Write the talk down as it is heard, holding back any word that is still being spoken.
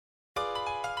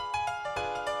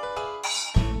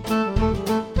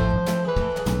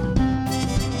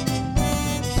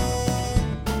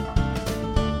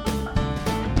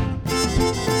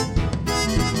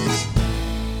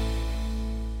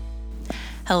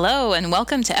Hello, and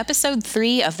welcome to episode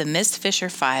 3 of the Miss Fisher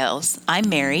Files. I'm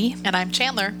Mary. And I'm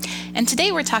Chandler. And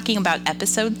today we're talking about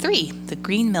episode 3, the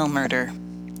Green Mill Murder.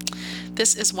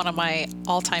 This is one of my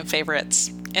all-time favorites,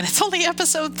 and it's only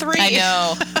episode 3. I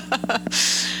know.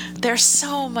 There's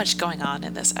so much going on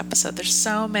in this episode. There's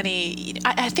so many.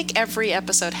 I think every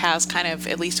episode has kind of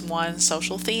at least one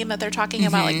social theme that they're talking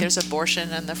about. Like there's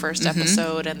abortion in the first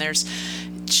episode, and there's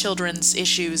children's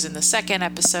issues in the second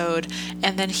episode.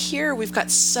 And then here we've got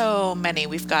so many.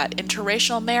 We've got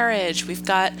interracial marriage. We've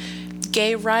got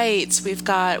gay rights. We've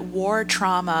got war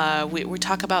trauma. We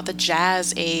talk about the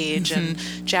jazz age and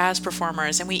jazz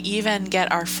performers. And we even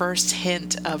get our first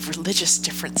hint of religious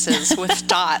differences with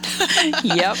Dot.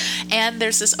 Yep. And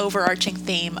there's this overarching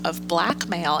theme of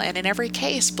blackmail. And in every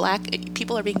case,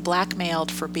 people are being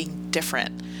blackmailed for being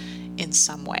different in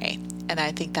some way. And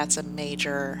I think that's a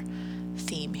major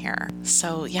theme here.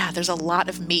 So yeah, there's a lot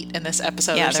of meat in this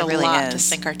episode. Yeah, there's there really a lot is to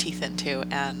sink our teeth into,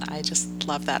 and I just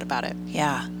love that about it.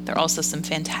 Yeah, there are also some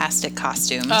fantastic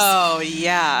costumes. Oh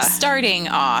yeah. Starting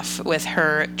off with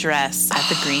her dress at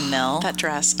the Green Mill. That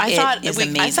dress. I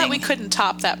thought we couldn't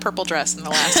top that purple dress in the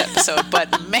last episode, but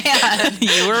man,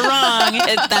 you were wrong.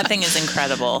 That thing is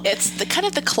incredible. It's the kind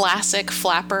of the classic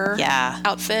flapper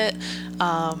outfit.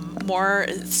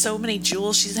 So many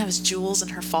jewels. She has jewels in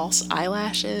her false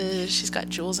eyelashes. She's got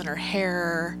jewels in her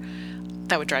hair.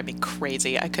 That would drive me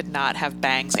crazy. I could not have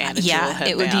bangs and a jewel headband.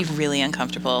 It would be really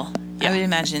uncomfortable. Yeah. I would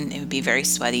imagine it would be very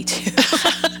sweaty too.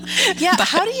 Yeah, but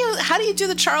how do you do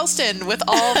the Charleston with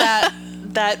all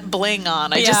that bling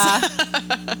on?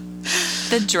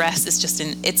 The dress is just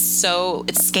it's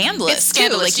scandalous. It's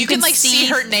scandalous. Like you can see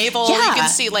her navel. Yeah.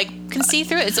 You can see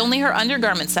through it. It's only her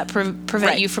undergarments that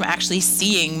prevent you from actually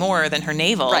seeing more than her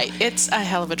navel. Right. It's a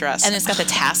hell of a dress. And it's got the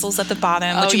tassels at the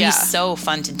bottom, which would be so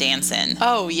fun to dance in.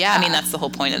 Oh yeah. I mean, that's the whole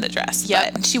point of the dress.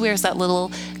 Yep. But she wears that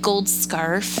little gold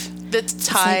scarf that's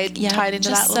tied into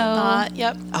that little knot.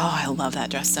 Yep. Oh, I love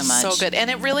that dress so much. So good. And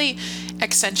it really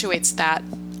accentuates that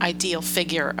ideal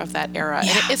figure of that era.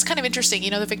 Yeah. And it's kind of interesting.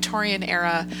 The Victorian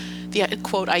era, the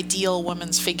quote ideal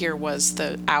woman's figure was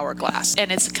the hourglass,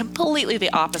 and it's completely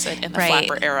the opposite in the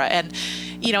flapper era. And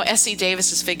Essie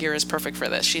Davis's figure is perfect for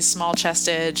this. She's small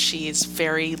chested, she's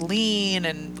very lean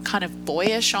and kind of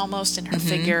boyish almost in her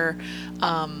figure,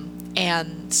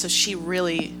 and so she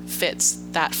really fits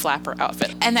that flapper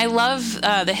outfit. And I love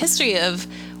the history of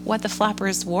what the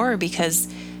flappers wore, because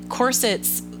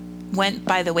corsets went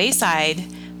by the wayside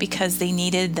because they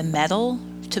needed the metal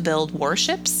to build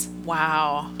warships.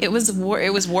 Wow. It was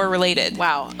war related.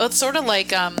 Wow. It's sort of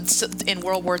like in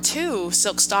World War II,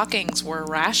 silk stockings were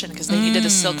rationed because they needed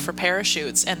the silk for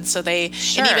parachutes. And so and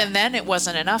even then it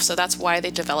wasn't enough. So that's why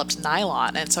they developed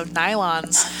nylon. And so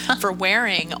nylons for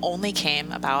wearing only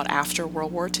came about after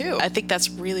World War II. I think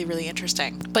that's really, really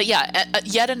interesting. But yeah,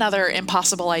 yet another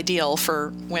impossible ideal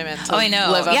for women to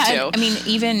live up to. I mean,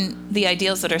 even the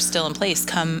ideals that are still in place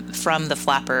come from the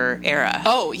flapper era.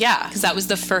 Oh, yeah. Because that was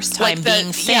the first time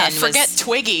being thin. Yeah, forget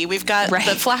Twiggy. We've got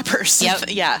the flappers. Yep.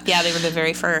 Yeah, they were the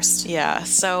very first. Yeah,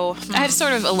 so I have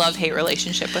sort of a love-hate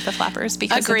relationship with the flappers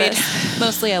because of this.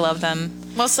 Mostly I love them.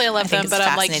 But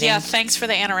I'm like, thanks for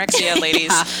the anorexia,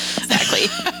 ladies. Exactly.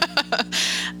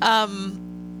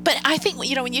 But I think,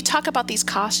 when you talk about these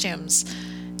costumes,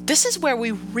 this is where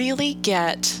we really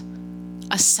get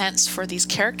a sense for these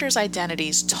characters'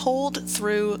 identities told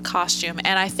through costume,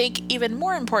 and I think even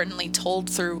more importantly, told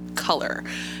through color.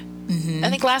 I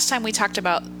think last time we talked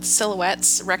about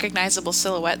silhouettes, recognizable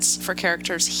silhouettes for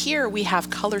characters. Here we have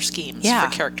color schemes for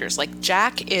characters. Like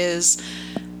Jack is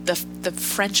the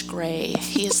French gray.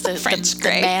 He is the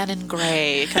man in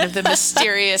gray, kind of the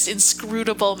mysterious,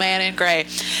 inscrutable man in gray.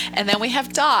 And then we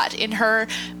have Dot in her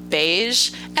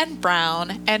beige and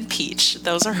brown and peach.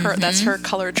 Those are her. That's her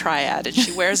color triad, and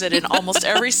she wears it in almost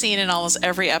every scene in almost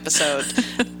every episode.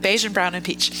 Beige and brown and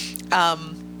peach.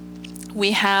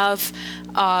 We have.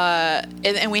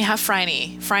 And we have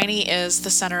Phryne. Phryne is the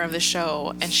center of the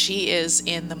show, and she is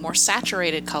in the more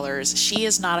saturated colors. She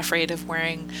is not afraid of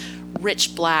wearing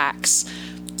rich blacks,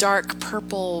 dark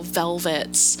purple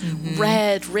velvets,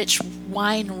 rich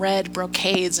wine red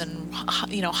brocades, and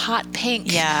hot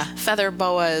pink feather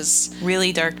boas,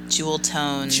 really dark jewel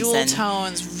tones,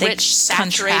 rich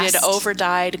saturated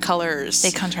over-dyed colors.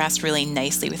 They contrast really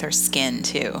nicely with her skin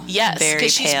too. Yes,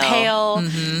 because she's pale.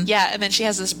 And then she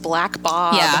has this black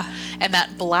bob and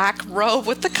that black robe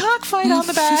with the cockfight on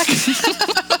the back.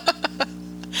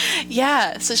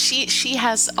 So she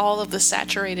has all of the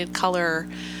saturated color,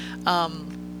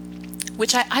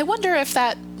 which I wonder if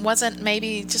that wasn't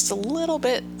maybe just a little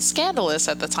bit scandalous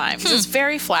at the time. It's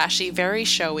very flashy, very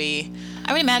showy.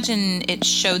 I would imagine it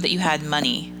showed that you had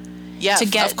money. Yeah, to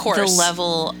get of course. the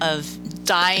level of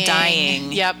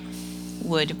dying. Yep. It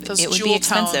would Jewel be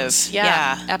expensive. tones.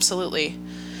 Yeah, absolutely.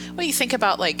 Well, you think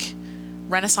about like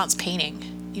Renaissance painting.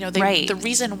 The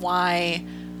reason why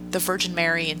the Virgin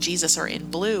Mary and Jesus are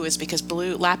in blue is because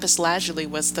lapis lazuli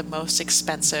was the most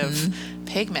expensive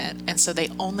pigment, and so they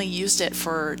only used it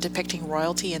for depicting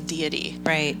royalty and deity.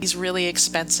 Right. These really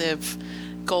expensive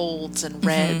golds and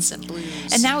reds and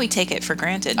blues. And now we take it for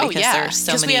granted because there's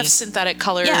so many. Because we have synthetic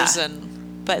colors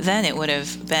But then it would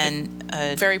have been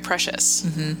very precious.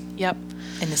 Yep.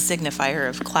 And a signifier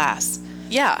of class.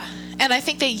 Yeah. And I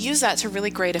think they use that to really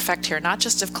great effect here, not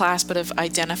just of class, but of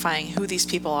identifying who these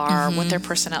people are, what their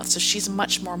personality. So she's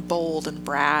much more bold and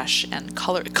brash and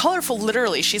colorful.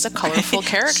 Literally, she's a colorful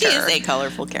character. She is a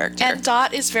colorful character. And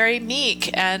Dot is very meek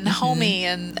and homey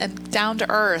and down to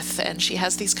earth, and she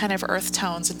has these kind of earth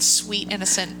tones and sweet,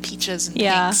 innocent peaches and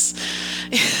pinks.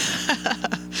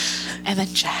 And then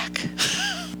Jack.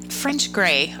 French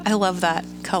gray. I love that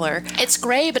color. It's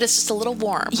gray, but it's just a little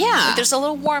warm. Yeah. Like, there's a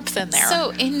little warmth in there.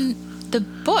 So in the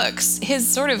books, his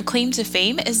sort of claim to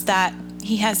fame is that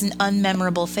he has an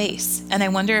unmemorable face. And I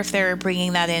wonder if they're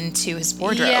bringing that into his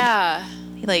wardrobe. Yeah.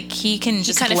 Like, he can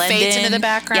just kind of blend fades in. into the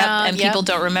background. And people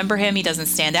don't remember him. He doesn't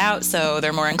stand out, so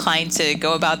they're more inclined to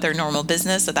go about their normal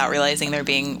business without realizing they're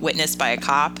being witnessed by a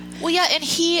cop. Well, yeah, and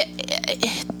he,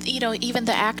 even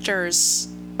the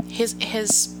actors,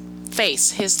 his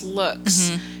face, his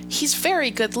looks, he's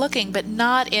very good looking, but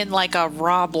not in like a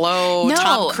Rob Lowe,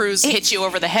 Tom Cruise hit you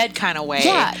over the head kind of way.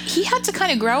 Yeah, he had to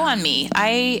kind of grow on me.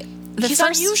 He's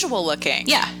unusual looking.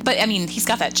 Yeah, but I mean, he's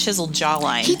got that chiseled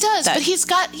jawline. He does, but he's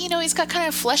got kind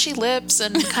of fleshy lips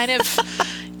and kind of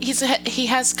he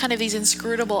has kind of these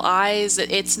inscrutable eyes.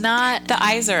 It's not the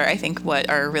eyes are, I think, what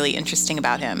are really interesting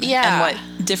about him. Yeah, and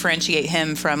what differentiate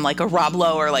him from like a Rob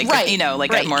Lowe or like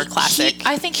a more classic.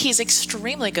 I think he's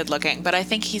extremely good looking, but I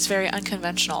think he's very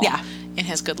unconventional. Yeah. In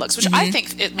his good looks, which I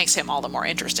think it makes him all the more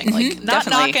interesting. Like not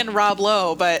definitely. knocking Rob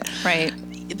Lowe, but right.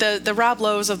 The Rob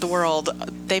Lowe's of the world,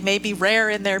 they may be rare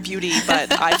in their beauty,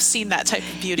 but I've seen that type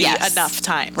of beauty enough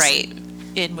times. Right.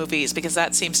 In movies, because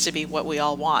that seems to be what we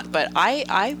all want. But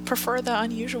I prefer the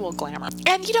unusual glamour.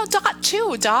 And Dot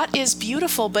too. Dot is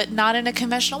beautiful, but not in a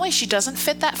conventional way. She doesn't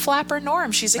fit that flapper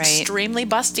norm. She's extremely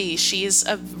busty. She's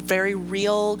a very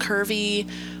real, curvy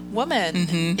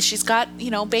woman. She's got,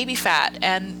 baby fat,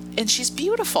 and she's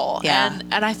beautiful. Yeah.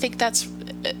 And I think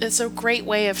it's a great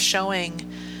way of showing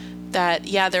that,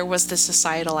 there was this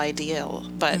societal ideal,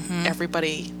 but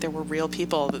there were real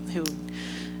people who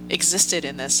existed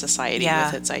in this society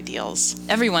with its ideals.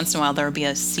 Every once in a while there will be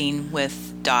a scene with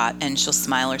Dot and she'll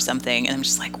smile or something and I'm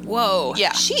just like, whoa,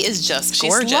 she is just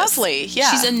gorgeous. She's lovely.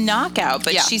 She's a knockout,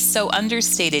 but she's so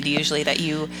understated usually that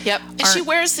you and she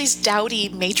wears these dowdy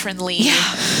matronly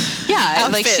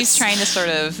outfits. Like she's trying to sort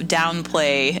of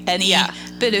downplay any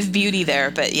bit of beauty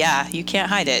there, but you can't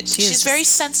hide it. She's very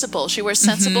sensible. She wears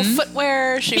sensible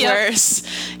footwear. She wears,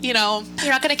 you're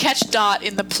not going to catch Dot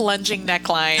in the plunging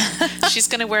neckline. She's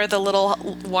going to wear the little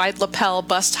wide lapel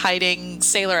bust hiding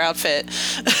sailor outfit.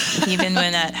 Even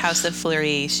when at House of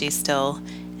Fleury, she still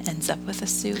ends up with a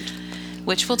suit,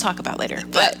 which we'll talk about later.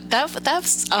 But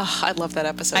that's I love that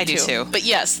episode. I do too. But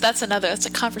yes, that's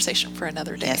a conversation for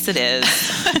another day. Yes, it is.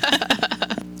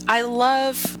 I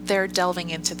love their delving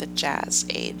into the jazz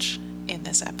age in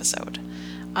this episode.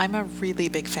 I'm a really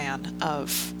big fan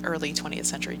of early 20th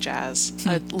century jazz.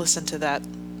 I listen to that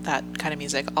kind of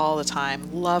music all the time.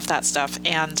 Love that stuff.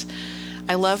 And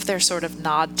I love their sort of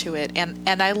nod to it.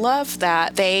 And I love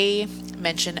that they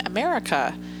mention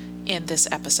America in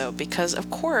this episode because, of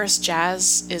course,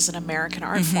 jazz is an American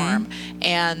art form.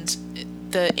 And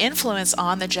the influence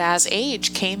on the jazz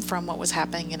age came from what was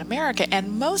happening in America,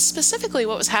 and most specifically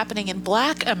what was happening in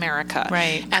Black America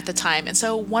at the time. And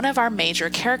so one of our major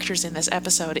characters in this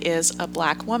episode is a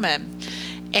Black woman,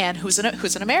 and who's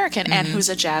an American and who's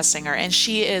a jazz singer, and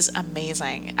she is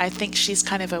amazing. I think she's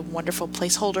kind of a wonderful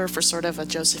placeholder for sort of a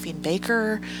Josephine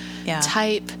Baker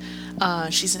type.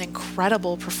 She's an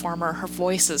incredible performer. Her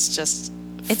voice is just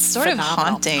sort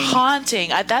phenomenal. Of haunting.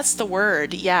 That's the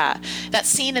word. That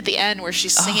scene at the end where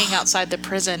she's singing outside the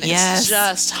prison is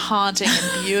just haunting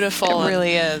and beautiful. It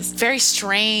really is very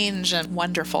strange and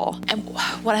wonderful. And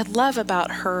what I love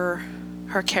about her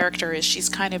character is she's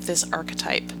kind of this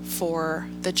archetype for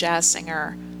the jazz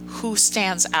singer who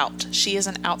stands out. She is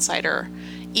an outsider.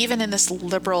 Even in this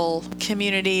liberal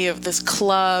community of this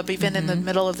club, even in the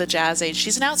middle of the jazz age,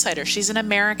 she's an outsider. She's an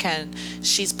American.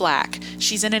 She's Black.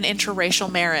 She's in an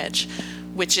interracial marriage,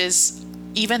 which is,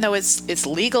 even though it's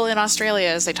legal in Australia,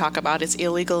 as they talk about, it's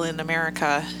illegal in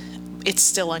America. it's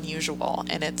still unusual,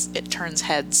 and it turns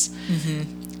heads.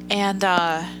 And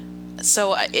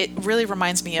so it really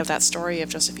reminds me of that story of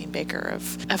Josephine Baker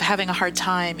of having a hard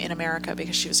time in America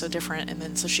because she was so different. And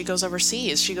then so she goes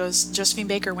overseas. Josephine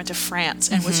Baker went to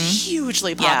France and was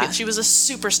hugely popular. Yeah. She was a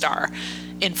superstar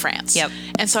in France. Yep.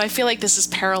 And so I feel like this is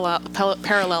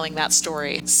paralleling that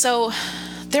story. So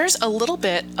there's a little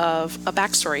bit of a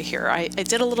backstory here. I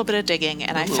did a little bit of digging,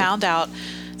 and I found out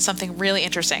something really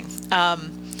interesting.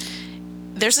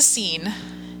 There's a scene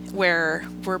where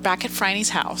we're back at Phryne's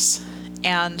house,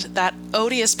 and that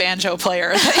odious banjo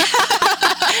player,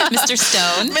 Mr.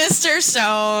 Stone. Mr.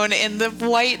 Stone, in the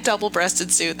white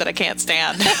double-breasted suit that I can't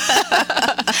stand,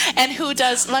 and who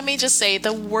does, let me just say,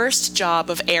 the worst job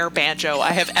of air banjo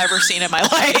I have ever seen in my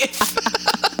life.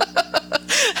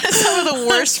 Some of the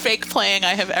worst fake playing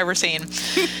I have ever seen.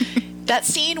 That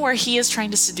scene where he is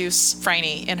trying to seduce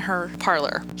Phryne in her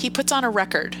parlor, he puts on a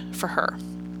record for her.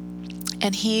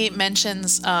 And he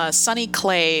mentions Sonny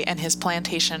Clay and his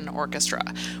Plantation Orchestra,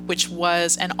 which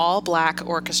was an all-black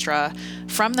orchestra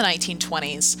from the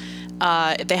 1920s.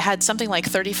 They had something like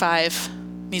 35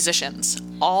 musicians,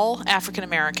 all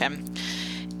African-American.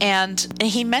 And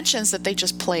he mentions that they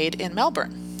just played in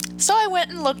Melbourne. So I went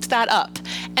and looked that up,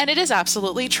 and it is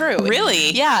absolutely true.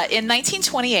 Really? Yeah. In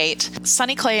 1928,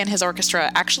 Sonny Clay and his orchestra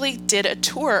actually did a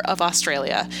tour of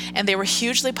Australia, and they were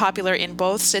hugely popular in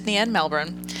both Sydney and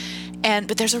Melbourne.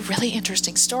 But there's a really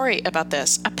interesting story about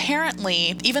this.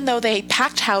 Apparently, even though they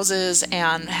packed houses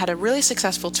and had a really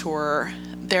successful tour,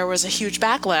 there was a huge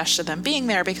backlash to them being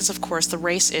there because, of course, the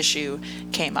race issue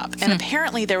came up. And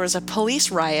apparently there was a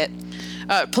police raid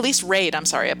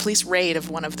of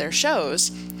one of their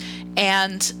shows.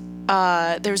 And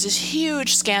there was this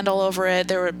huge scandal over it.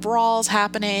 There were brawls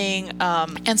happening.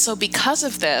 And so because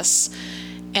of this,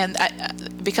 and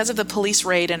because of the police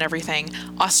raid and everything,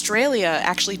 Australia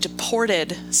actually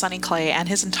deported Sonny Clay and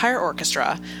his entire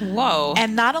orchestra. Whoa.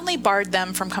 And not only barred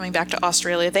them from coming back to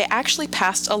Australia, they actually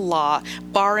passed a law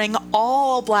barring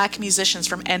all black musicians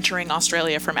from entering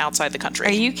Australia from outside the country.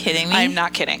 Are you kidding me? I'm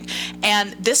not kidding.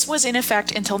 And this was in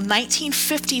effect until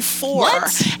 1954.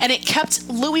 What? And it kept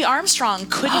Louis Armstrong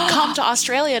couldn't come to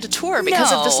Australia to tour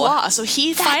because of this law. So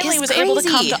he finally was able to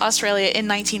come to Australia in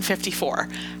 1954.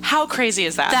 How crazy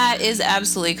is that? That is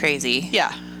absolutely crazy.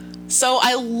 Yeah. So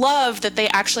I love that they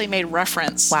actually made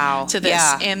reference to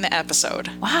this in the episode.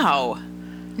 Wow.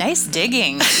 Nice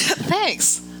digging.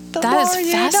 Thanks. That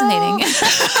is fascinating.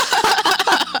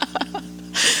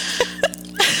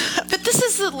 But this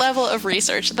is the level of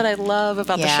research that I love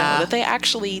about the show, that they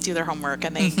actually do their homework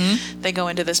and they go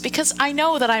into this, because I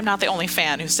know that I'm not the only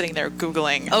fan who's sitting there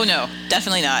Googling. Oh, no,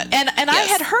 definitely not. And I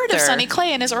had heard of Sonny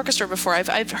Clay and his orchestra before.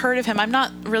 I've heard of him. I'm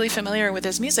not really familiar with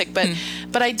his music,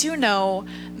 but I do know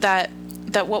that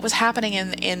what was happening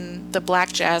in the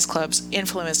black jazz clubs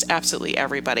influenced absolutely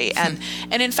everybody. And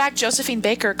in fact, Josephine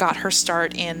Baker got her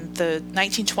start in the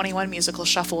 1921 musical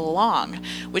Shuffle Along,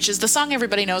 which is the song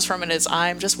everybody knows from it is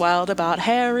I'm Just Wild About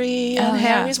Harry and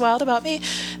Harry's Wild About Me.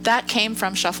 That came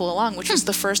from Shuffle Along, which was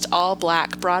the first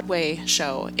all-black Broadway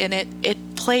show. And it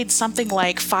played something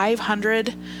like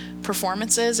 500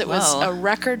 performances. It was a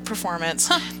record performance.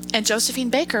 And Josephine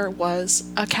Baker was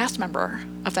a cast member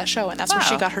of that show, and that's where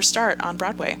she got her start on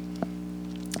Broadway.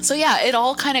 So yeah, it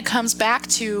all kind of comes back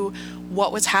to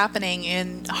what was happening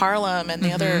in Harlem and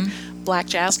the other black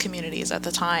jazz communities at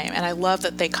the time, and I love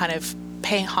that they kind of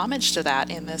pay homage to that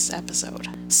in this episode.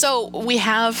 So we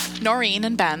have Noreen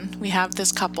and Ben, we have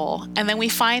this couple, and then we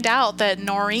find out that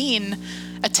Noreen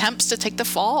attempts to take the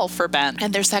fall for Ben.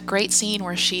 And there's that great scene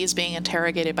where she's being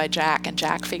interrogated by Jack, and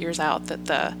Jack figures out that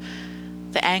the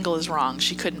angle is wrong.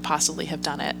 She couldn't possibly have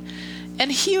done it. And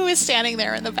Hugh is standing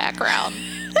there in the background,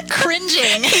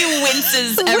 cringing. He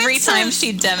winces every time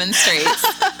she demonstrates.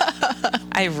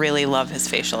 I really love his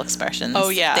facial expressions. Oh,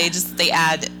 yeah. They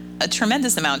add a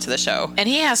tremendous amount to the show. And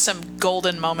he has some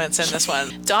golden moments in this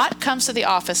one. Dot comes to the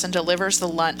office and delivers the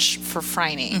lunch for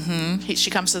Phryne. She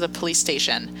comes to the police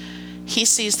station. He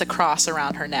sees the cross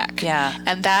around her neck. Yeah.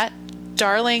 And that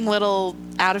darling little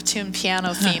out-of-tune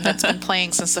piano theme that's been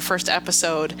playing since the first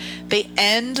episode, they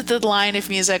end the line of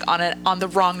music on the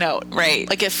wrong note. Right.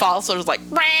 Like it falls sort of like,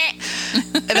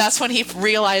 and that's when he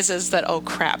realizes that, oh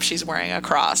crap, she's wearing a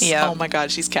cross. Yep. Oh my God,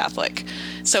 she's Catholic.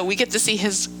 So we get to see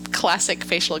his classic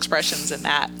facial expressions in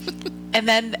that. And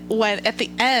then at the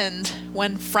end,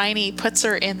 when Phryne puts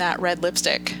her in that red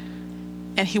lipstick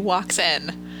and he walks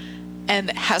in and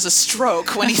has a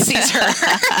stroke when he sees her.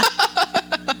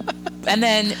 And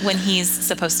then when he's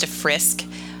supposed to frisk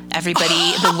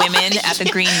everybody, the women at the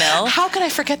green mill. How could I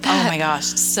forget that? Oh my gosh,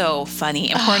 so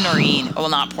funny. And poor Noreen. Well,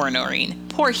 not poor Noreen.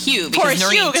 Poor Hugh, because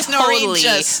Noreen totally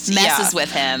messes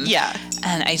with him. Yeah.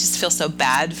 And I just feel so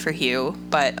bad for Hugh,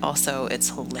 but also it's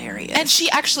hilarious. And she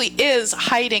actually is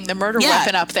hiding the murder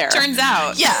weapon up there. Turns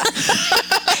out. Yeah.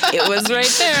 It was right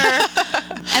there.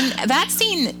 And that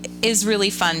scene is really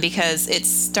fun because it's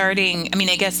starting, I mean,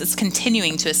 I guess it's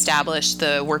continuing to establish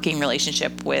the working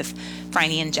relationship with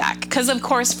Phryne and Jack. Because, of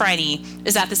course, Phryne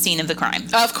is at the scene of the crime.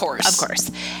 Of course. Of course.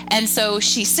 And so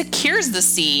she secures the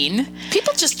scene.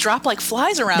 People just drop like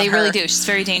flies around her. They really do. She's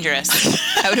very dangerous.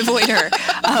 I would avoid her.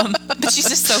 But she's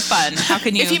just so fun. How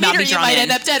can you, if you meet not her, be drawn you might in?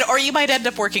 end up dead, or you might end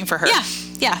up working for her. Yeah.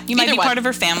 Yeah. You might Either be one. part of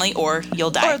her family, or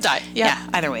you'll die. Or die. Yeah.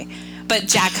 Either way. But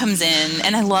Jack comes in,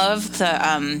 and I love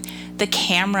the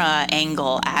camera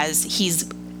angle as he's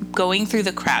going through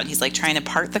the crowd. He's like trying to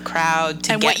part the crowd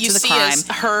to get to the crime. And what you see is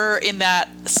her in that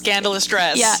scandalous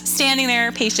dress. Yeah, standing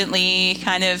there patiently,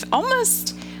 kind of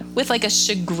almost with like a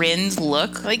chagrined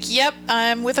look. Like, yep,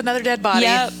 I'm with another dead body.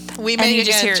 Yep. We And made you it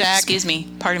just again, hear, Jack. excuse me,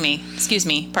 pardon me, excuse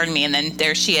me, pardon me, and then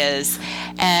there she is.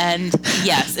 And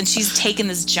yes, and she's taken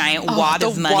this giant wad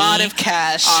of money, wad of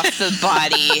cash off the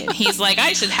body. And he's like,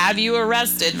 I should have you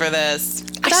arrested for this.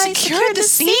 But I secured the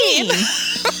scene. scene.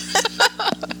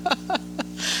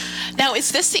 Now,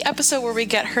 is this the episode where we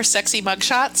get her sexy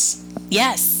mugshots?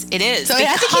 Yes, it is. So I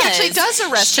think he actually does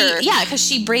arrest her. Yeah, because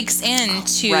she breaks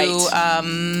into Right.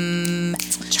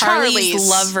 Charlie's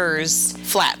lover's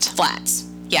Flat.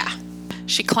 Yeah.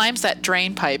 She climbs that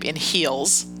drain pipe in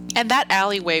heels. And that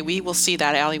alleyway, we will see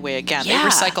that alleyway again. Yeah. They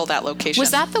recycle that location.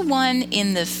 Was that the one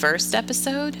in the first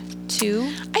episode too?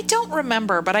 I don't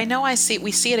remember, but I know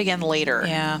we see it again later.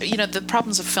 Yeah. You know, the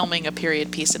problems of filming a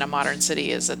period piece in a modern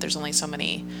city is that there's only so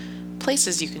many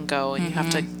places you can go, and you have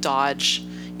to dodge.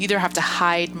 You either have to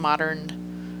hide the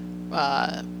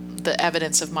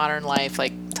evidence of modern life,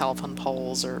 like telephone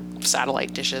poles or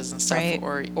satellite dishes and stuff,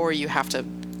 Right. or you have to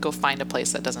go find a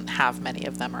place that doesn't have many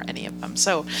of them or any of them.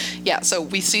 So yeah, so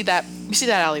we see that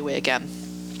alleyway again.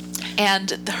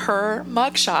 And her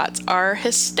mugshots are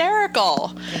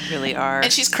hysterical. They really are.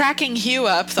 And she's cracking Hugh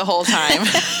up the whole time.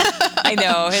 I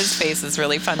know, his face is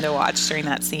really fun to watch during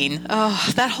that scene.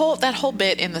 Oh, that whole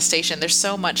bit in the station, there's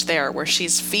so much there where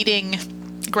she's feeding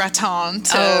gratin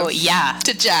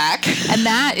to Jack. And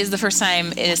that is the first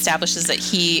time it establishes that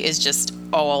he is just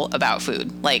all about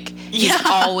food. Like, he's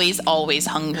always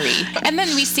hungry. And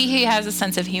then we see he has a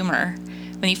sense of humor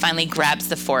when he finally grabs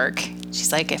the fork.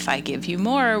 She's like, if I give you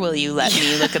more, will you let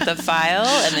me look at the file?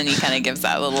 And then he kind of gives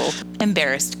that little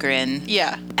embarrassed grin.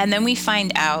 Yeah. And then we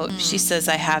find out, she says,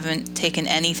 I haven't taken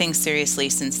anything seriously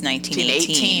since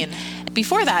 1918.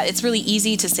 Before that, it's really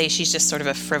easy to say she's just sort of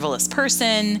a frivolous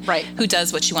person, right, who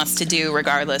does what she wants to do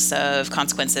regardless of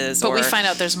consequences. But we find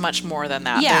out there's much more than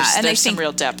that. Yeah, there's I think some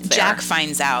real depth there. Jack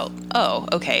finds out, oh,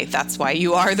 okay, that's why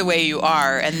you are the way you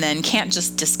are, and then can't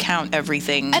just discount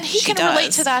everything. And he can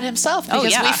relate to that himself, because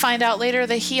we find out later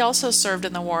that he also served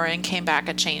in the war and came back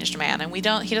a changed man. And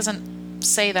he doesn't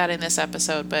say that in this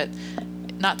episode, but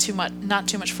not too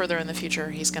much further in the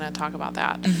future he's going to talk about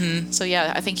that. Mm-hmm. So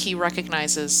yeah, I think he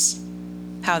recognizes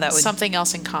how that would something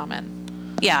else in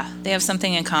common. Yeah, they have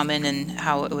something in common, and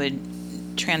how it would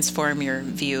transform your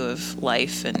view of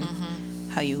life and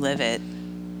how you live it.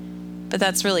 But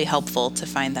that's really helpful to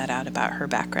find that out about her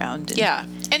background. Yeah,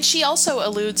 and she also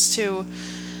alludes to,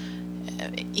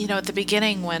 you know, at the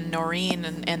beginning when Noreen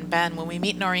and Ben, when we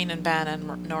meet Noreen and Ben,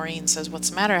 and Noreen says, "What's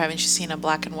the matter? Haven't you seen a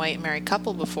black and white married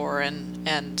couple before?"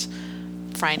 And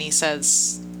Phryne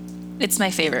says, it's my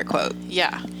favorite quote.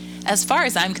 Yeah. As far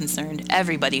as I'm concerned,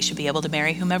 everybody should be able to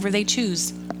marry whomever they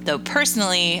choose. Though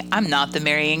personally, I'm not the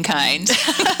marrying kind.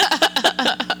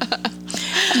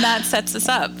 And that sets us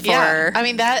up for I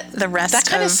mean, the rest that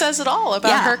kind of says it all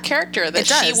about her character, that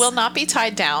she will not be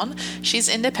tied down. She's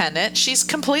independent. She's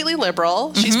completely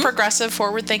liberal. She's progressive,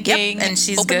 forward-thinking, and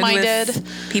she's open-minded. Good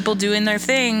with people doing their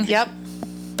thing. Yep.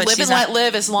 But live and let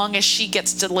live as long as she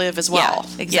gets to live as well.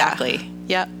 Yeah, exactly.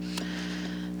 Yeah. Yep.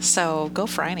 So go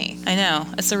Phryne. I know.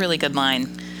 It's a really good line.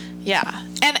 Yeah.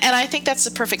 And I think that's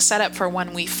the perfect setup for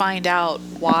when we find out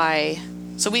why.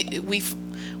 So we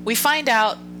find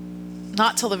out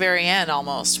not till the very end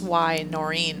almost why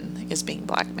Noreen is being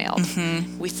blackmailed.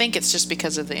 Mm-hmm. We think it's just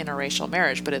because of the interracial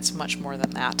marriage, but it's much more than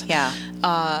that. Yeah.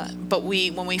 But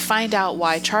when we find out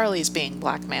why Charlie's being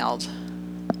blackmailed,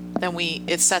 then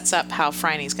it sets up how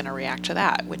Phryne's going to react to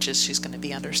that, which is she's going to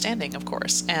be understanding, of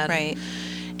course. And right.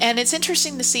 And it's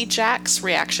interesting to see Jack's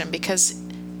reaction, because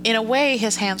in a way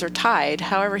his hands are tied.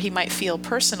 However he might feel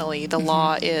personally, the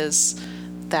law is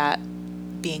that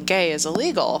being gay is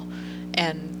illegal,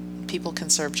 and people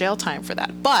can serve jail time for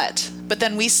that. But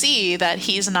then we see that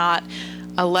he's not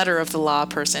a letter of the law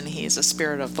person. He's a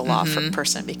spirit of the law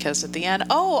person, because at the end,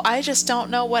 I just don't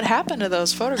know what happened to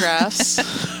those photographs.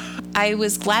 I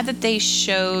was glad that they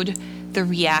showed the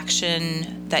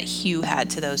reaction that Hugh had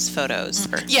to those photos.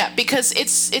 Yeah, because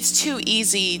it's too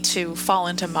easy to fall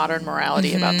into modern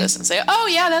morality about this and say, oh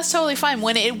yeah, that's totally fine,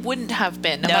 when it wouldn't have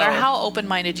been. No matter how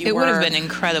open-minded you were. It would have been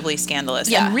incredibly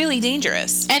scandalous and really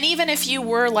dangerous. And even if you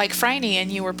were like Phryne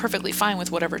and you were perfectly fine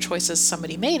with whatever choices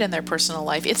somebody made in their personal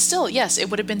life, it's still, yes, it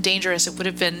would have been dangerous. It would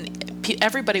have been,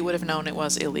 everybody would have known it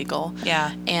was illegal.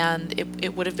 Yeah. And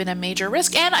it would have been a major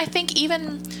risk. And I think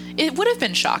even it would have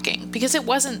been shocking, because it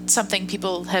wasn't something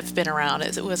people have been around.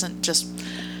 It wasn't just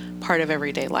part of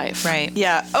everyday life. Right.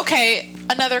 Yeah. Okay.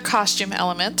 Another costume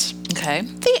element. Okay.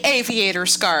 The aviator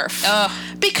scarf.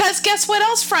 Oh. Because guess what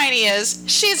else Phryne is?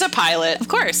 She's a pilot. Of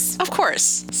course. Of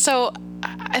course. So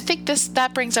I think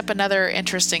that brings up another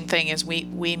interesting thing, is we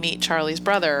meet Charlie's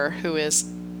brother, who is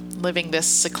living this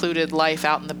secluded life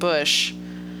out in the bush.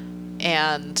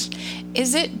 And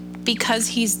is it because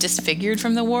he's disfigured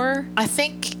from the war? I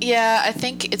think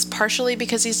it's partially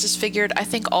because he's disfigured. I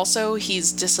think also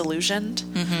he's disillusioned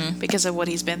because of what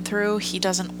he's been through. He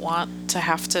doesn't want to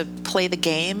have to play the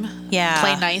game,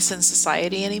 play nice in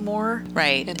society anymore.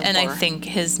 Right. And war. I think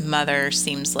his mother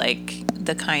seems like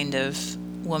the kind of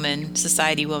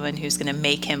society woman who's going to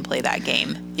make him play that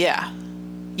game. Yeah.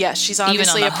 Yeah, she's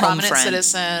obviously a prominent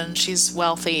citizen. She's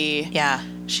wealthy. Yeah.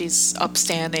 She's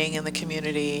upstanding in the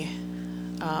community.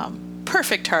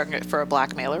 Perfect target for a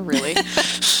blackmailer, really.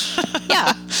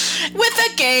 Yeah. With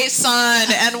a gay son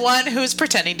and one who's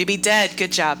pretending to be dead.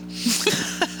 Good job.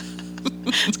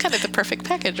 It's kind of the perfect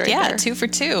package right there. Yeah, 2 for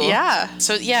 2. Yeah.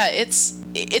 So, yeah, it's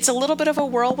a little bit of a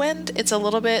whirlwind.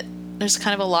 There's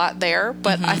kind of a lot there,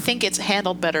 but I think it's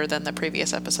handled better than the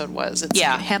previous episode was. It's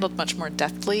handled much more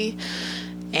deftly.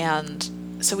 And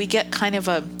so we get kind of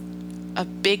a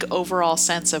big overall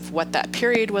sense of what that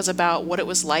period was about, what it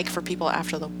was like for people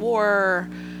after the war,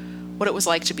 what it was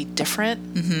like to be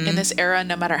different in this era.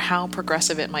 No matter how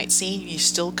progressive it might seem, you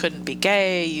still couldn't be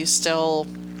gay, you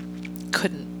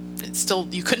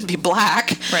couldn't be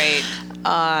black. Right.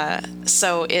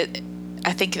 So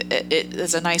I think it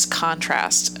is a nice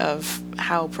contrast of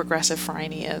how progressive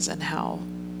Phryne is and how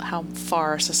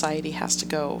far society has to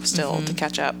go still to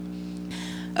catch up.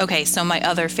 Okay, so my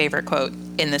other favorite quote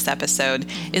in this episode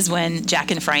is when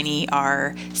Jack and Phryne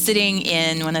are sitting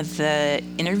in one of the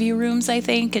interview rooms, I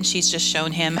think, and she's just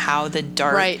shown him how the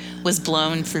dart was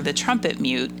blown through the trumpet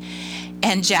mute.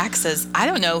 And Jack says, I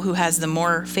don't know who has the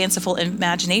more fanciful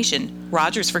imagination,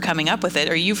 Rogers for coming up with it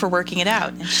or you for working it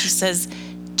out. And she says,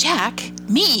 Jack,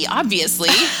 me, obviously.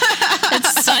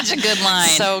 It's such a good line.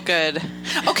 So good.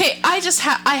 Okay, I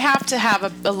have to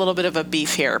have a little bit of a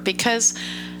beef here, because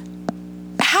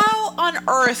how on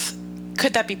earth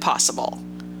could that be possible?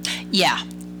 Yeah.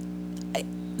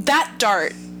 That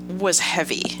dart was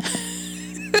heavy.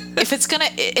 If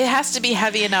it has to be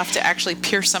heavy enough to actually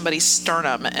pierce somebody's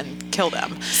sternum and kill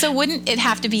them. So wouldn't it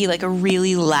have to be like a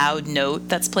really loud note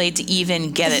that's played to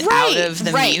even get it out of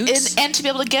the mute? And to be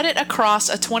able to get it across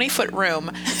a 20-foot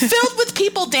room filled with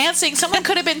people dancing, someone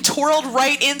could have been twirled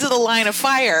right into the line of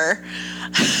fire.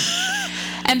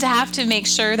 And to have to make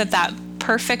sure that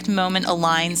perfect moment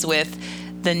aligns with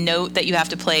the note that you have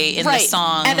to play in the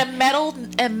song. And a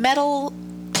metal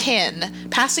pin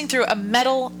passing through a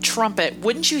metal trumpet.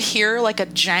 Wouldn't you hear like a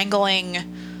jangling?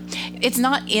 It's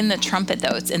not in the trumpet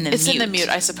though, it's in the mute. It's in the mute,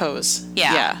 I suppose.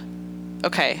 Yeah.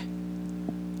 Okay.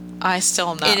 I still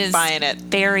am not buying it.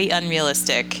 Very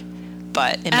unrealistic,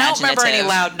 but imaginative. I don't remember any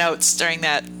loud notes during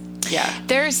that. Yeah.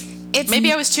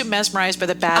 Maybe I was too mesmerized by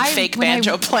the fake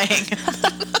banjo playing.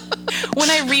 When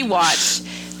I rewatched,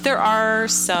 there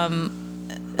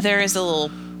is a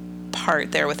little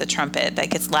part there with the trumpet that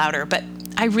gets louder, but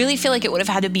I really feel like it would have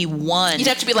had to be one. You'd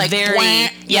have to be like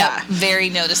very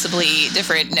noticeably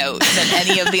different note than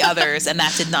any of the others, and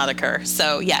that did not occur.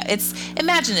 So yeah, it's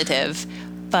imaginative,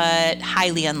 but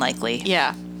highly unlikely.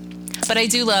 Yeah. But I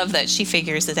do love that she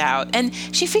figures it out, and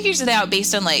she figures it out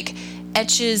based on like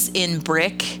etches in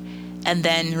brick. And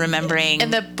then remembering...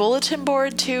 And the bulletin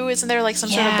board, too? Isn't there, like, some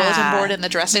sort of bulletin board in the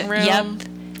dressing room? Yep.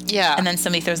 Yeah. And then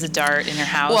somebody throws a dart in her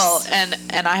house. Well,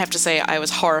 and I have to say, I was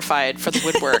horrified for the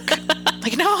woodwork.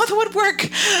 Like, no, the woodwork!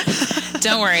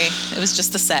 Don't worry. It was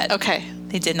just the set. Okay.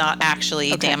 They did not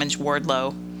actually damage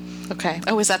Wardlow. Okay.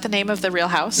 Oh, is that the name of the real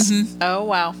house? Mm-hmm. Oh,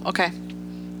 wow. Okay.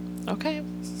 Okay.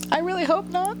 I really hope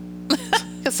not.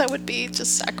 Because that would be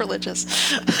just sacrilegious.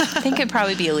 I think it'd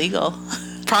probably be illegal.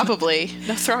 Probably.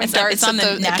 No throwing darts it's on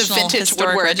the National Vintage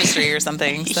Historic Woodwork Registry or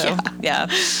something. So, yeah.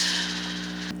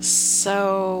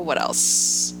 So what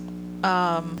else?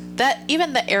 That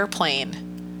even the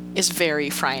airplane is very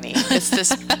Phryne. It's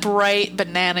this bright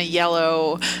banana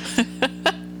yellow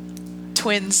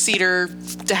twin-seater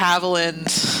de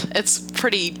Havilland. It's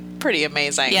pretty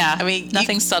amazing. Yeah. I mean,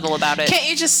 nothing subtle about it. Can't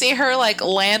you just see her like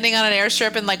landing on an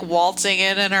airstrip and like waltzing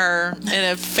in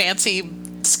a fancy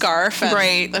scarf and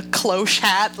right. a cloche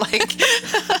hat, like,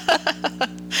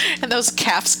 and those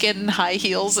calfskin high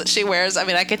heels that she wears? I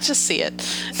mean, I could just see it.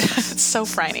 It's so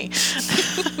Phryne.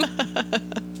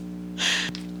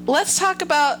 Let's talk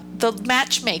about the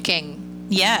matchmaking.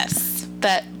 Yes.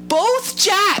 That both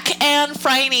Jack and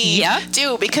Phryne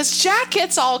do, because Jack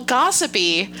gets all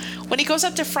gossipy when he goes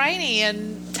up to Phryne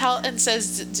and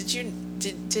says,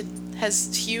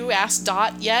 has Hugh asked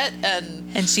Dot yet?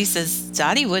 And she says,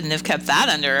 Dottie wouldn't have kept that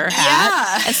under her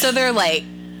hat. Yeah. And so they're like,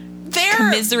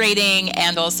 commiserating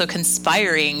and also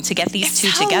conspiring to get these two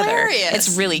together.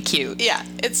 It's really cute. Yeah,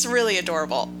 it's really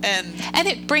adorable. And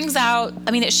it brings out,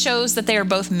 I mean, it shows that they are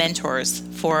both mentors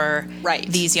for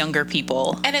these younger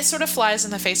people. And it sort of flies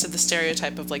in the face of the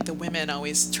stereotype of like the women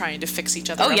always trying to fix each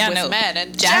other up with men.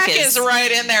 And Jack is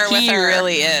right in there with her. He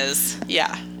really is.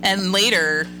 Yeah. And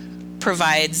later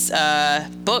provides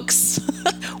books.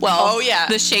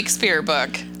 The Shakespeare book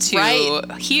to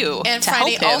Hugh and to Phryne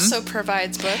help him. Also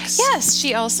provides books. Yes,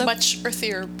 she also much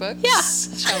earthier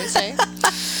books. Shall we say?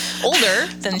 Older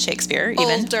than Shakespeare, even.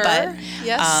 Older, but,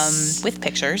 yes. With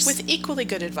pictures, with equally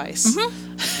good advice,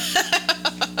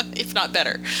 if not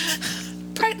better.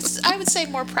 I would say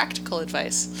more practical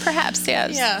advice. Perhaps,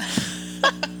 yes. Yeah.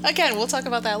 Again, we'll talk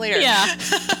about that later. Yeah.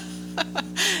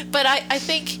 But I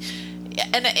think.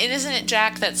 And isn't it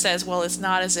Jack that says, well, it's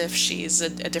not as if she's a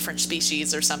different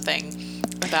species or something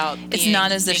about it's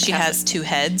not as if she has two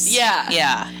heads. Yeah.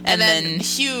 Yeah. And then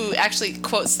Hugh actually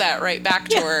quotes that right back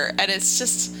to her. And it's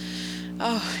just,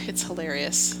 it's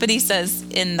hilarious. But he says,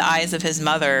 in the eyes of his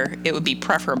mother, it would be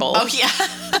preferable. Oh, yeah.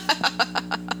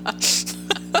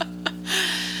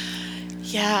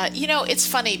 Yeah. It's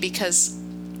funny because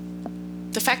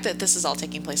the fact that this is all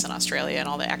taking place in Australia and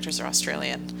all the actors are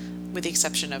Australian, with the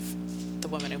exception of the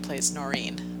woman who plays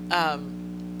Noreen.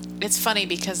 It's funny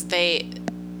because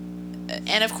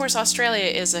and of course Australia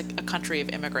is a country of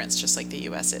immigrants just like the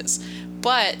US is.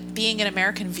 But being an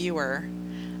American viewer,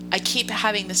 I keep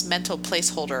having this mental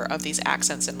placeholder of these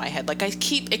accents in my head. Like, I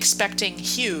keep expecting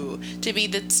Hugh to be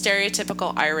the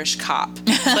stereotypical Irish cop.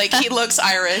 Like, he looks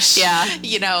Irish. Yeah.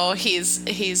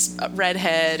 He's a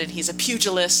redhead and he's a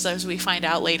pugilist, as we find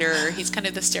out later. He's kind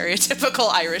of the stereotypical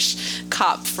Irish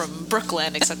cop from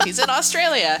Brooklyn, except he's in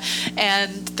Australia.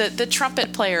 And the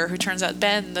trumpet player who turns out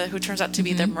to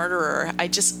be the murderer, I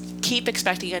just keep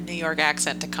expecting a New York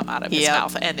accent to come out of his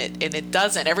mouth, and it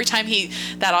doesn't. Every time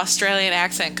that Australian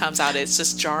accent comes out, it's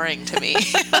just jarring to me.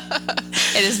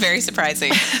 It is very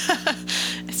surprising.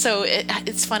 So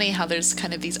it's funny how there's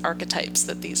kind of these archetypes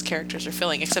that these characters are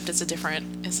filling, except it's a different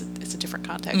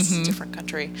context, it's a different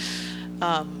country.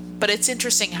 But it's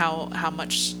interesting how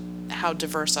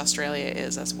diverse Australia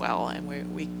is as well, and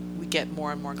we get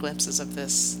more and more glimpses of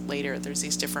this later. There's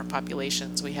these different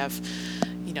populations. We have,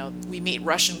 we meet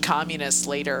Russian communists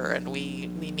later, and we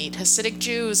meet Hasidic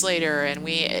Jews later, and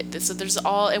we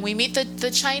meet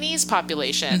the Chinese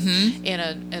population in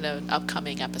an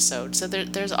upcoming episode. So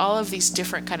there's all of these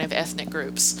different kind of ethnic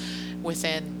groups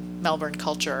within Melbourne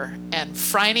culture, and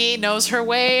Phryne knows her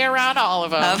way around all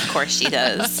of them. Of course she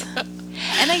does.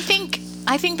 And I think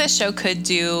the show could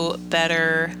do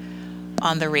better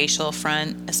on the racial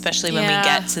front, especially when we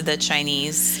get to the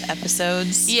Chinese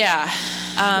episodes. Yeah.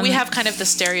 We have kind of the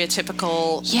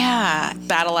stereotypical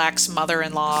battle axe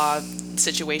mother-in-law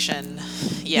situation.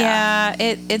 Yeah.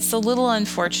 It's a little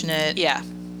unfortunate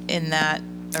in that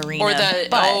arena.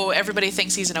 Or everybody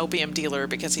thinks he's an opium dealer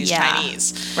because he's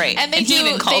Chinese. Right. And he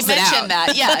even calls it out.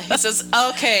 That. Yeah. He says,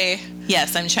 okay.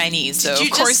 Yes, I'm Chinese, so of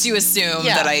course you assume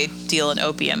that I deal in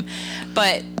opium.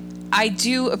 But I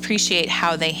do appreciate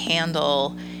how they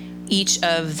handle each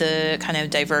of the kind of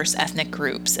diverse ethnic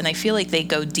groups, and I feel like they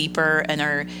go deeper and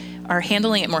are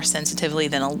handling it more sensitively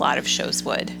than a lot of shows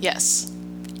would. Yes.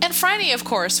 And Phryne, of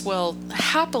course, will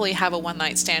happily have a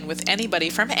one-night stand with anybody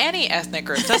from any ethnic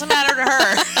group. Doesn't matter to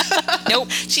her.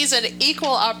 Nope. She's an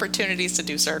equal opportunity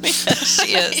seducer.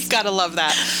 She is. You've got to love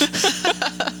that.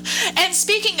 And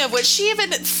speaking of which, she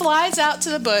even flies out to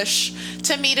the bush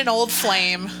to meet an old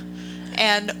flame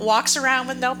and walks around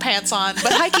with no pants on,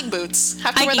 but hiking boots.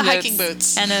 Have to wear the hiking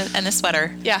boots. And a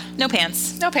sweater. Yeah. No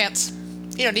pants. No pants.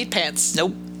 You don't need pants.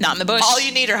 Nope. Not in the bush. All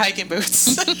you need are hiking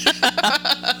boots.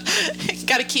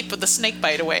 Got to keep the snake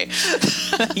bite away.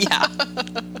 Yeah.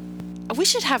 We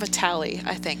should have a tally,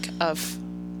 I think, of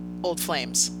old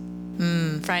flames.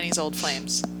 Phryne's old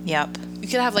flames. Yep. You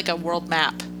could have like a world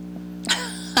map.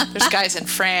 There's guys in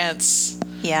France.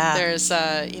 Yeah. There's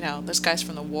there's guys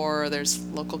from the war. There's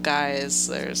local guys.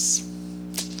 There's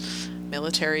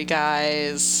military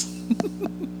guys.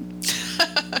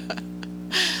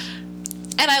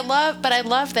 And I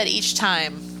love that each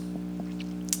time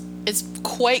it's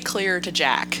quite clear to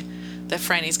Jack that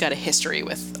Phryne's got a history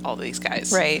with all these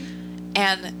guys. Right.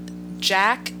 And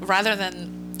Jack, rather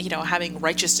than, having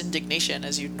righteous indignation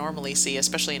as you'd normally see,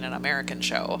 especially in an American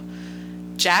show,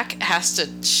 Jack has to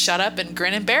shut up and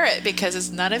grin and bear it because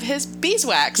it's none of his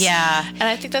beeswax. Yeah. And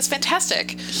I think that's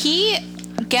fantastic. He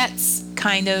gets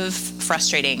kind of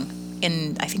frustrating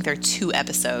in, I think there are 2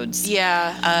 episodes.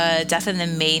 Yeah. Death in the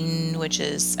Maiden, which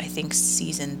is, I think,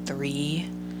 season 3.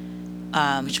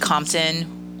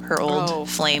 Compton, her old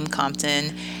flame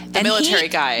Compton. The military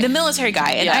guy. The military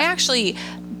guy. And Yeah.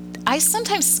 I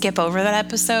sometimes skip over that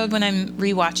episode when I'm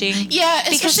rewatching. Yeah,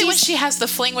 especially when she has the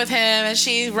fling with him and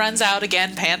she runs out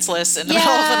again pantsless in the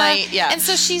middle of the night. Yeah. And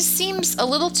so she seems a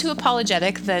little too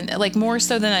apologetic more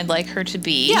so than I'd like her to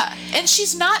be. Yeah. And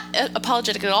she's not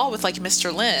apologetic at all with like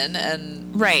Mr. Lin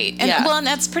and right. And and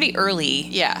that's pretty early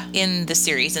in the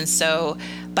series. And so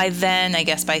by then, I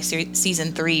guess by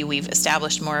season 3, we've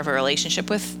established more of a relationship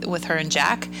with her and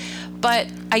Jack. But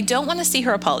I don't want to see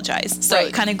her apologize. So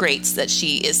it kind of grates that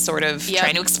she is sort of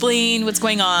trying to explain what's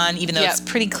going on, even though it's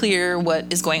pretty clear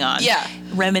what is going on. Yeah.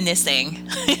 Reminiscing,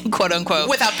 quote unquote.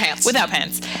 Without pants.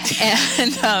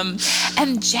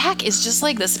 And Jack is just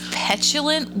like this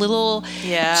petulant little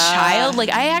child. Like,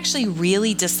 I actually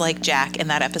really dislike Jack in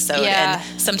that episode. Yeah.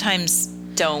 And sometimes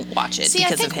don't watch it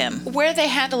because of him. Where they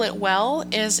handle it well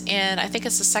is in, I think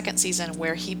it's the 2nd season,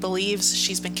 where he believes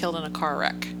she's been killed in a car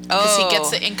wreck. Because he gets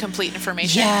the incomplete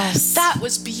information. Yes. That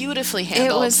was beautifully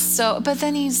handled. It was but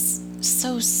then he's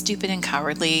so stupid and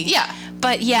cowardly. Yeah.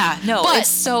 But it's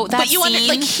so, that but you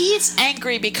scene. he's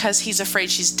angry because he's afraid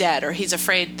she's dead, or he's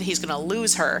afraid he's going to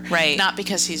lose her. Right. Not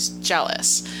because he's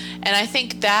jealous. And I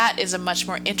think that is a much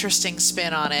more interesting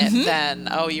spin on it than,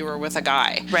 you were with a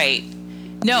guy. Right.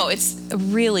 No, it's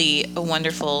really a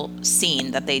wonderful scene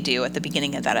that they do at the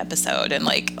beginning of that episode, and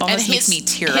almost makes me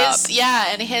tear up. Yeah,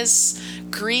 and his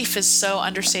grief is so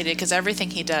understated because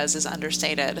everything he does is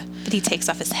understated. But he takes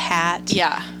off his hat.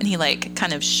 Yeah. And he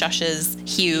kind of shushes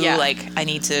Hugh, I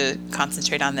need to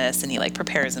concentrate on this, and he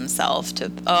prepares himself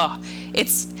to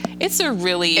it's a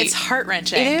really, it's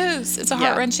heart-wrenching. It is. It's a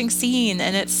heart-wrenching scene,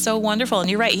 and it's so wonderful. And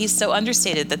you're right, he's so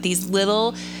understated that these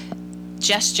little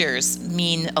gestures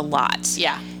mean a lot.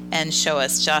 Yeah. And show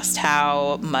us just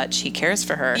how much he cares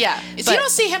for her. Yeah. But you don't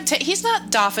see him, he's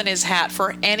not doffing his hat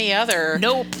for any other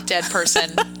dead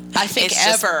person, I think, it's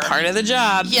ever. Just part of the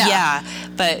job. Yeah.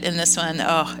 But in this one,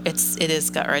 it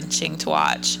is gut-wrenching to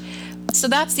watch. So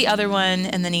that's the other one.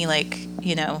 And then he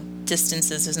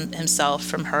distances himself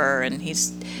from her, and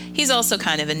he's also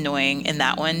kind of annoying in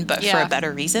that one, but for a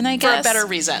better reason, I guess. For a better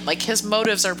reason. His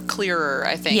motives are clearer,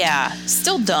 I think. Yeah.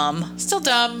 Still dumb.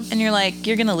 And you're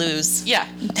you're going to lose. Yeah.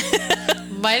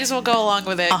 Might as well go along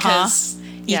with it because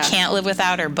you can't live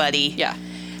without her, buddy. Yeah.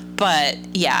 But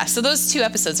so those 2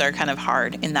 episodes are kind of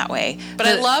hard in that way. But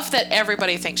I love that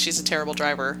everybody thinks she's a terrible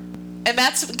driver. And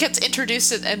that gets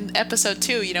introduced in episode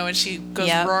 2, when she goes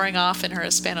roaring off in her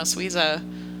Hispano Suiza.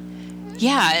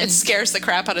 Yeah. It scares the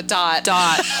crap out of Dot. Poor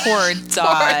Dot. Poor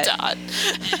Dot.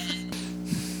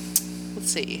 Let's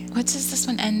see. What does this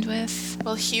one end with?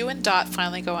 Well, Hugh and Dot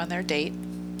finally go on their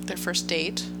first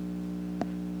date.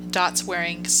 Dot's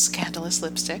wearing scandalous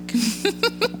lipstick.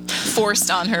 Forced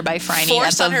on her by Phryne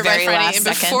at the very last and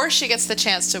second. Before she gets the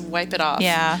chance to wipe it off,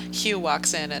 Yeah. Hugh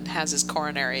walks in and has his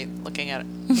coronary looking at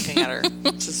her.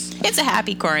 It's a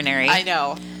happy coronary. I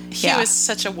know. Hugh is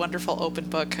such a wonderful open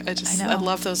book. I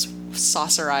love those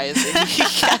saucer eyes that he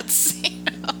gets.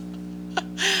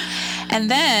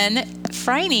 And then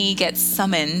Phryne gets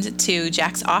summoned to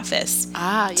Jack's office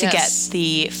to get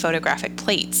the photographic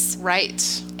plates.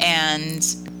 Right. And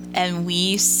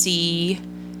we see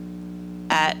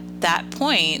at that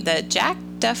point that Jack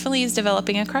definitely is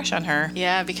developing a crush on her.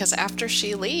 Yeah, because after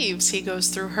she leaves, he goes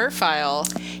through her file.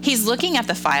 He's looking at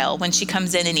the file when she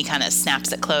comes in, and he kind of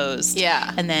snaps it closed.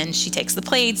 Yeah. And then she takes the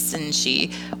plates and she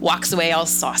walks away all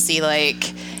saucy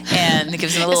and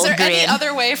gives him a little grin. Is there any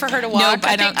other way for her to walk? Nope,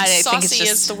 I think saucy it's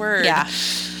just, is the word. Yeah.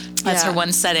 That's her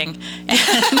one setting. And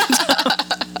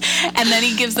then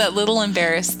he gives that little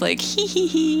embarrassed hee hee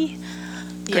hee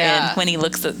grin when he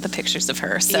looks at the pictures of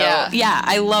her. So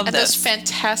I love and this. Those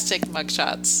fantastic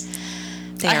mugshots.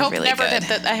 I hope really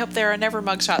good. I hope there are never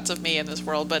mugshots of me in this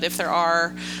world, but if there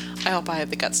are, I hope I have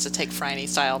the guts to take Phryne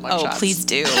style mugshots. Oh, please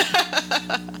do.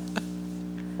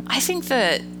 I think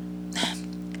that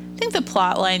think the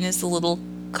plot line is a little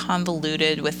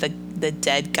convoluted with the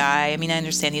dead guy. I mean, I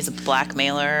understand he's a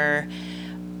blackmailer.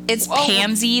 It's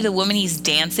Pansy, the woman he's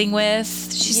dancing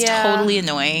with. She's totally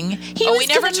annoying. We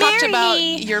never talked about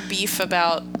your beef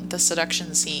about the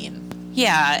seduction scene.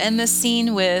 Yeah, and the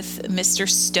scene with Mr.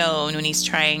 Stone when he's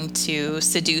trying to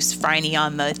seduce Phryne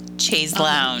on the chaise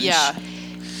lounge. Yeah.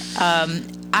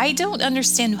 I don't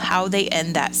understand how they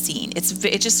end that scene.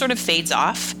 It just sort of fades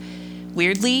off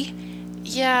weirdly.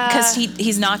 Yeah. Because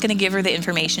he's not going to give her the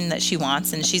information that she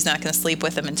wants, and she's not going to sleep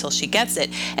with him until she gets it.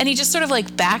 And he just sort of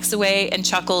like backs away and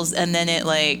chuckles, and then it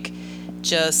like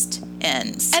just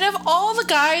ends. And of all the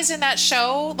guys in that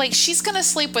show, like, she's going to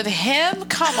sleep with him?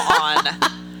 Come on.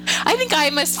 I think I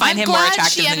must find him more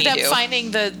attractive than you do. I'm glad she ended up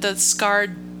finding the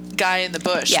scarred guy in the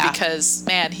bush because,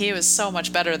 man, he was so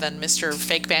much better than Mr.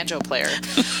 Fake Banjo Player.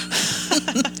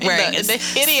 Wearing the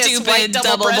hideous stupid white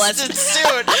double-breasted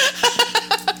suit.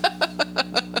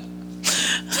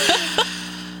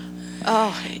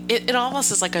 It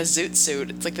almost is like a zoot suit.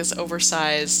 It's like this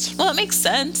oversized. Well, it makes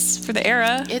sense for the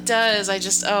era. It does.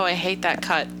 I hate that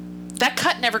cut. That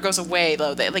cut never goes away,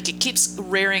 though. It keeps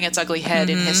rearing its ugly head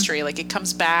in history. Like, it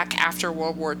comes back after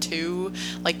World War II.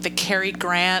 Like, the Cary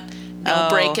Grant, no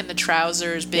break in the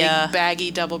trousers, big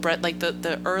baggy double breast. Like,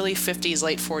 the early 50s,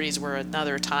 late 40s were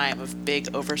another time of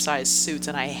big oversized suits,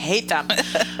 and I hate them.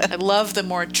 I love the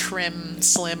more trim,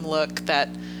 slim look that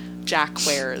Jack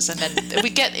wears. And then we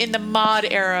get in the mod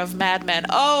era of Mad Men.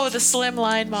 Oh, the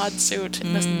slimline mod suit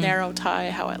and this narrow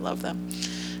tie. How I love them.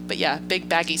 But yeah, big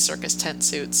baggy circus tent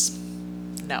suits.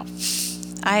 No.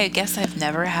 I guess I've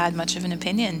never had much of an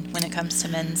opinion when it comes to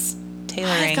men's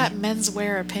tailoring. I've got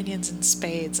menswear opinions in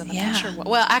spades, and I'm not sure why.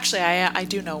 Well, actually, I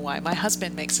do know why. My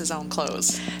husband makes his own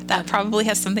clothes. That probably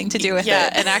has something to do with it. Yeah,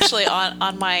 and actually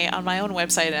on my own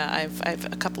website, I've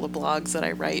a couple of blogs that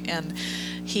I write, and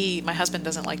my husband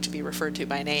doesn't like to be referred to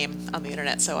by name on the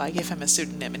internet, so I give him a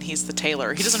pseudonym, and he's the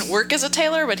tailor. He doesn't work as a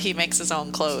tailor, but he makes his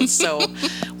own clothes. So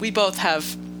we both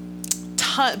have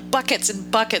buckets and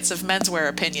buckets of menswear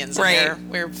opinions. Right.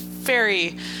 We're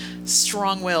very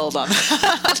strong-willed on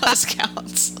those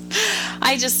counts.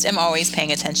 I just am always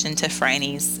paying attention to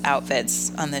Phryne's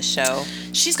outfits on this show.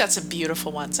 She's got some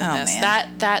beautiful ones in this.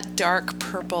 Man. That dark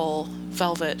purple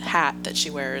velvet hat that she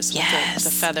wears with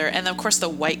the feather, and of course the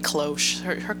white cloche.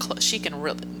 Her she can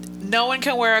really. No one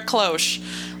can wear a cloche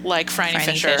like Phryne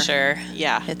Fisher.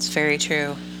 Yeah, it's very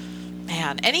true.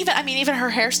 Man, and even her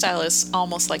hairstyle is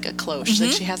almost like a cloche.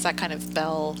 Like, she has that kind of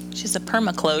bell. She's a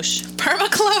perma-cloche.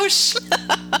 Perma-cloche.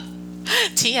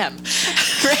 TM.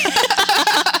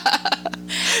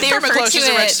 Perma-cloche is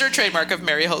a registered trademark of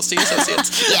Mary Holste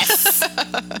Associates. Yes.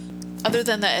 Other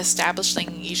than the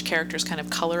establishing each character's kind of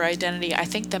color identity, I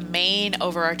think the main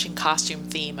overarching costume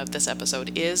theme of this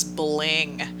episode is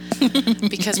bling.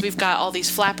 Because we've got all these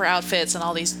flapper outfits and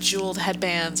all these jeweled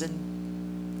headbands and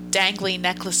dangly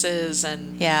necklaces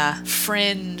and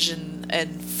fringe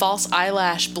and false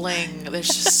eyelash bling. There's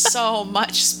just so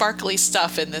much sparkly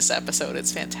stuff in this episode.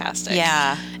 It's fantastic.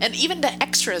 Yeah. And even the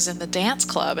extras in the dance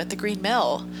club at the Green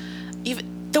Mill, even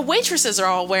the waitresses are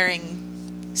all wearing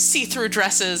see-through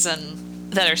dresses and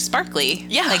that are sparkly.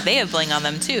 Yeah. Like, they have bling on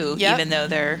them too, even though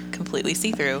they're completely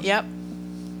see-through. Yep.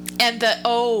 And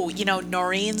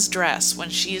Noreen's dress when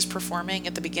she is performing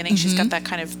at the beginning, she's got that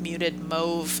kind of muted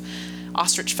mauve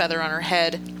ostrich feather on her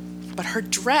head, but her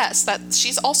dress, that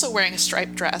she's also wearing a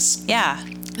striped dress. Yeah.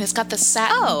 And it's got the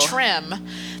satin trim.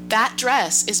 That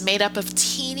dress is made up of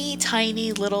teeny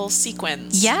tiny little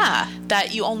sequins. Yeah.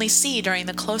 That you only see during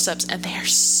the close-ups, and they are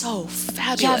so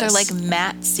fabulous. Yeah, they're like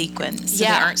matte sequins. So they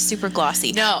aren't super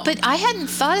glossy. No. But I hadn't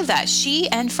thought of that. She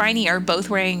and Phryne are both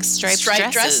wearing striped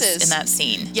dresses in that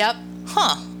scene. Yep.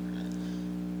 Huh.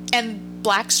 And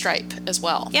black stripe as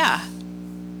well. Yeah.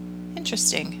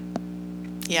 Interesting.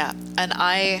 Yeah, and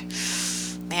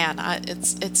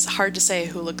it's hard to say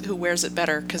who wears it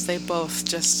better, because they both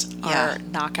just are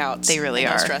knockouts. They really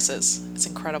are. Those dresses. It's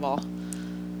incredible.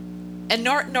 And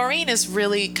Noreen is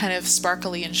really kind of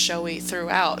sparkly and showy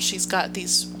throughout. She's got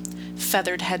these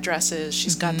feathered headdresses.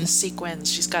 She's got the sequins.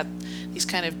 She's got these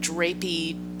kind of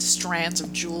drapey strands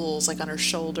of jewels like on her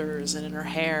shoulders and in her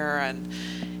hair, and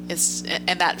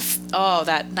that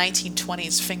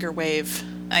 1920s finger wave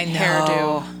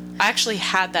hairdo. I actually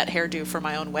had that hairdo for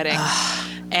my own wedding.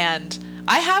 And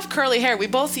I have curly hair.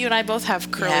 You and I both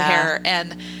have curly hair.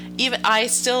 And even I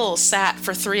still sat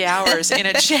for 3 hours in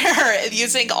a chair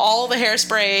using all the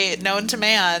hairspray known to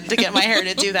man to get my hair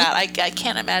to do that. I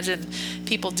can't imagine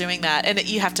people doing that. And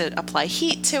you have to apply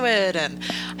heat to it. And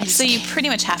so you pretty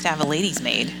much have to have a lady's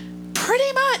maid.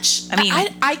 Pretty much. I mean,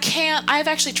 I can't. I've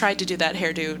actually tried to do that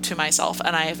hairdo to myself,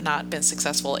 and I have not been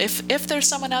successful. If there's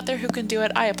someone out there who can do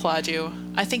it, I applaud you.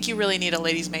 I think you really need a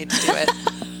lady's maid to do it.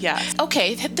 Yeah.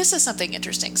 Okay, this is something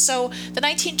interesting. So the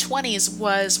 1920s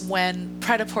was when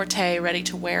pret-a-porter,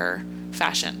 ready-to-wear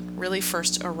fashion really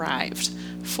first arrived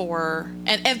for,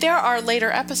 and there are later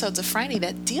episodes of Phryne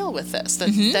that deal with this,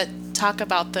 that talk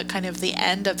about the kind of the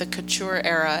end of the couture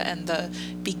era and the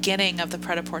beginning of the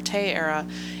pret-a-porter era.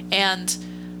 And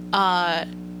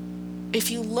if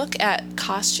you look at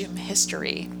costume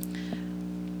history,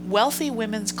 wealthy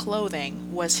women's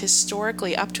clothing was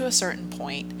historically, up to a certain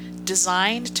point,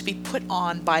 designed to be put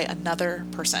on by another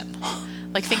person.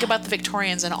 Like, think about the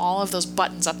Victorians and all of those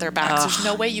buttons up their backs. There's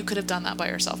no way you could have done that by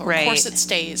yourself. Or corset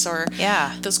stays, or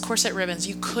those corset ribbons.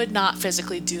 You could not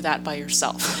physically do that by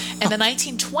yourself. In the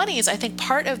 1920s, I think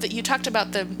part of the, you talked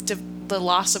about the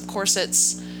loss of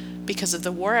corsets because of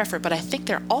the war effort, but I think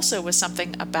there also was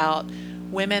something about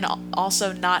women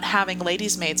also not having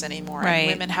ladies' maids anymore, and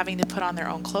women having to put on their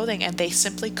own clothing, and they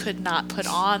simply could not put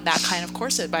on that kind of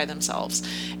corset by themselves.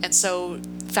 And so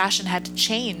fashion had to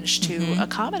change to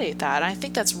accommodate that. And I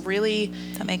think that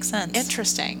makes sense.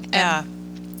 Interesting. Yeah.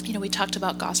 And, you know, we talked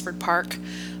about Gosford Park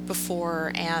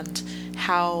before, and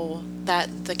how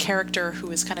that the character who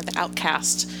is kind of the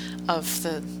outcast of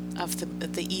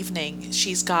the evening,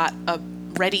 she's got a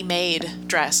ready-made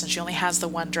dress, and she only has the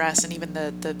one dress, and even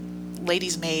the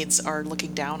ladies' maids are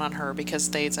looking down on her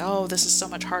because they say, oh, this is so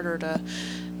much harder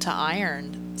to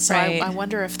iron. So I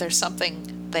wonder if there's something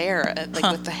there,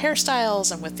 like with the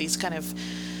hairstyles and with these kind of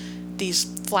these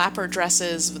flapper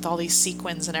dresses with all these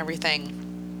sequins and everything.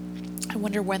 I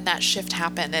wonder when that shift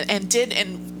happened,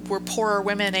 and were poorer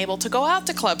women able to go out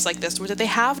to clubs like this? Or did they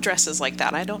have dresses like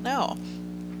that? I don't know.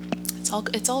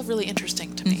 It's all really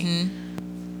interesting to me.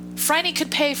 Phryne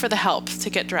could pay for the help to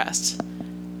get dressed,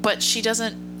 but she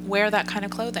doesn't wear that kind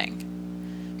of clothing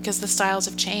because the styles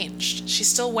have changed. She's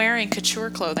still wearing couture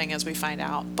clothing, as we find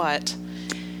out, but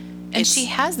she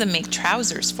has them make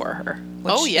trousers for her,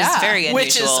 which is very unusual.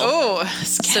 Which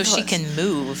is so she can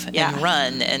move and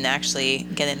run and actually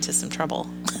get into some trouble.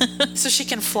 So she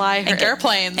can fly her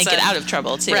airplanes and get out of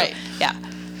trouble too. Right.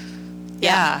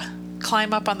 Yeah.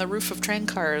 Climb up on the roof of train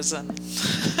cars, and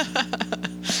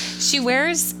she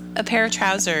wears a pair of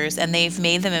trousers, and they've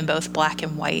made them in both black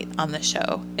and white on the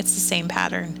show. It's the same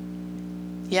pattern.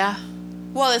 Yeah.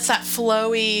 Well, it's that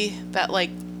flowy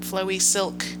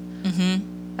silk.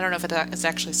 I don't know if it's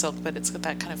actually silk, but it's got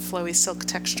that kind of flowy silk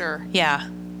texture. Yeah.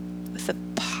 With the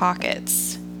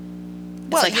pockets.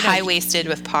 Well, it's like high-waisted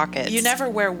with pockets. You never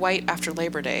wear white after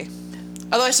Labor Day.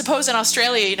 Although I suppose in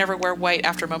Australia you never wear white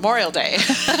after Memorial Day.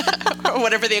 Or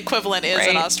whatever the equivalent is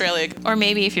in Australia. Or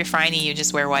maybe if you're Phryne, you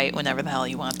just wear white whenever the hell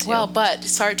you want to. Well, but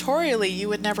sartorially, you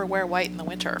would never wear white in the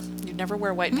winter. You'd never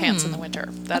wear white pants in the winter.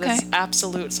 That is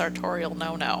absolute sartorial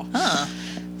no-no.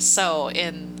 So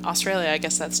in Australia, I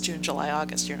guess that's June, July,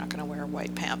 August. You're not going to wear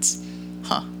white pants.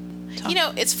 You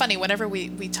know, it's funny. Whenever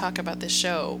we talk about this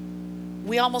show,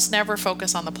 we almost never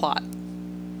focus on the plot.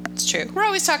 It's true. We're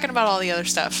always talking about all the other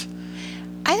stuff.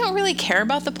 I don't really care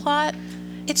about the plot.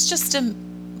 It's just a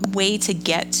way to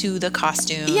get to the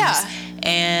costumes. Yeah.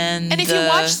 And if you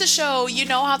watch the show, you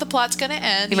know how the plot's going to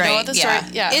end. You know what the story.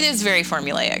 Yeah. It is very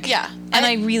formulaic. Yeah. And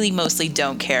I really mostly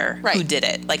don't care who did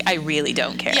it. Like, I really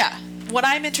don't care. Yeah. What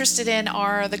I'm interested in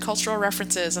are the cultural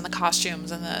references and the costumes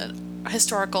and the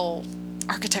historical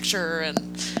architecture and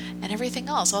everything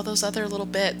else. All those other little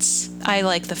bits. I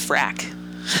like the frack.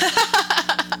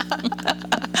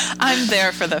 I'm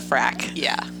there for the frack.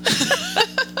 Yeah.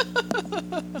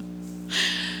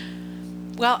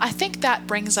 Well, I think that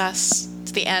brings us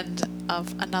to the end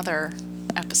of another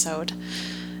episode.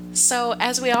 So,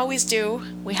 as we always do,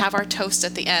 we have our toast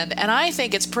at the end, and I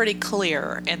think it's pretty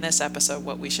clear in this episode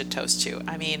what we should toast to.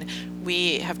 I mean,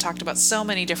 we have talked about so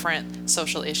many different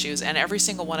social issues, and every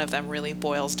single one of them really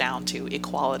boils down to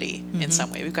equality in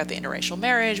some way. We've got the interracial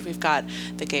marriage, we've got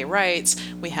the gay rights,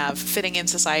 we have fitting in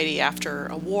society after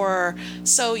a war.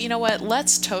 So, you know what?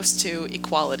 Let's toast to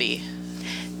equality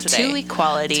today. To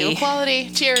equality. To equality.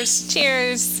 Cheers.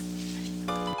 Cheers.